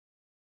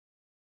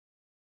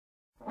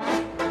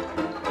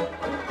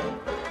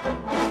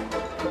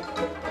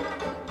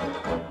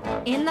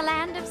In the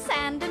land of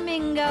San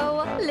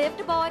Domingo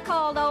lived a boy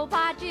called old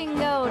by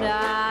Jingo.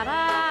 Da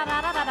da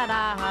da da da da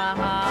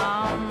da.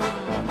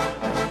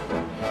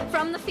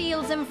 From the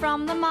fields and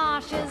from the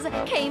marshes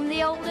came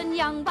the old and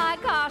young by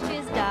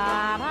cautious.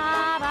 Da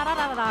da da da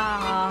da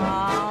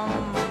da.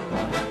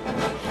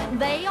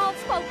 They all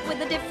spoke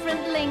with a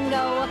different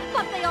lingo,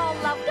 but they all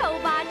loved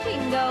old by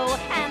Jingo.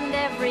 And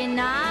every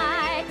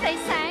night they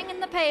sang in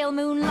the pale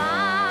moonlight.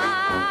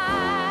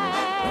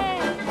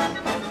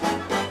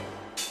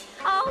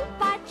 Oh,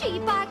 by gee,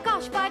 by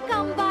gosh, by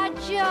gum, by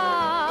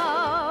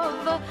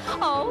Jove.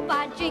 Oh,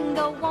 by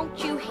Jingo,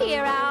 won't you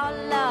hear our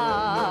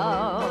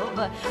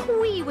love?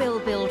 We will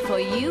build for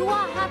you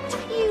a hut.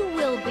 You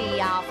will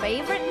be our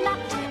favorite nut.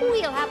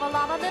 We'll have a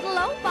lot of little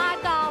oh, by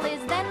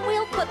gollies. Then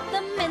we'll put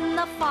them in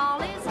the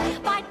follies.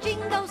 By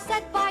Jingo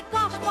said, by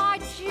gosh, by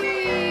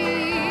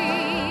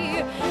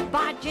gee.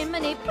 By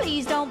Jiminy,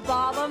 please don't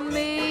bother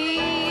me.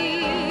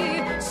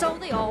 So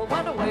they all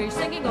went away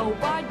singing, oh,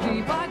 by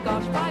gee, by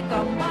gosh, by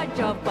gum, by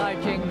Jove, by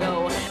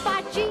Jingo.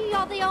 By gee,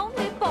 you're the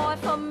only boy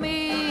for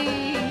me.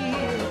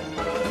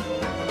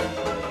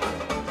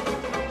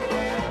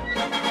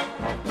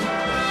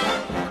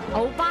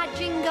 Oh, by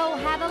Jingo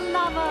had a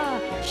lover.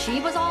 She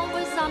was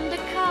always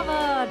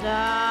undercover.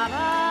 Da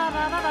da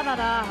da da da da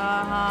da.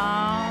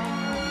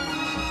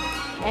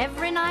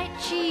 Every night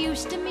she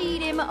used to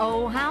meet him.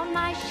 Oh, how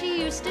nice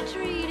she used to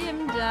treat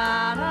him.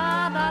 Da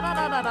da da da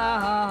da da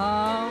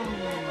da.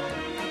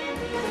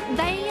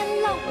 They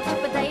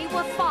eloped, but they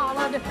were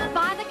followed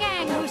by the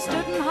gang who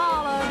stood and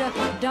hollered,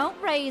 don't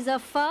raise a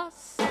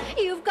fuss,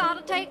 you've got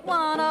to take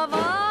one of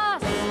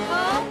us.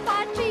 Oh,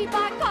 by gee,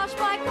 by gosh,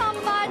 by come,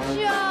 by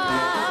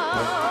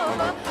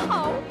Jove.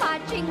 Oh, by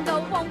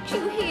Jingo, won't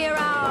you hear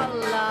our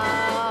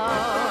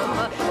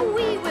love?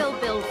 We will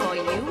build for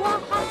you a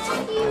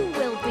hut. You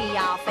will be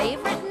our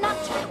favorite nut.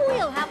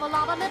 We'll have a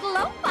lot of little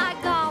oh, by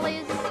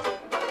gollies.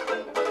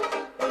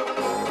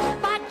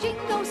 By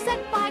Jingo said,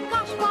 by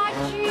gosh, by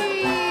gee.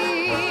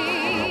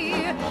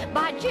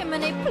 By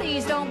Jiminy,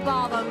 please don't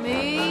bother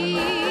me.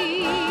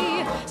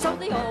 So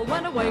they all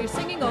went away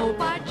singing,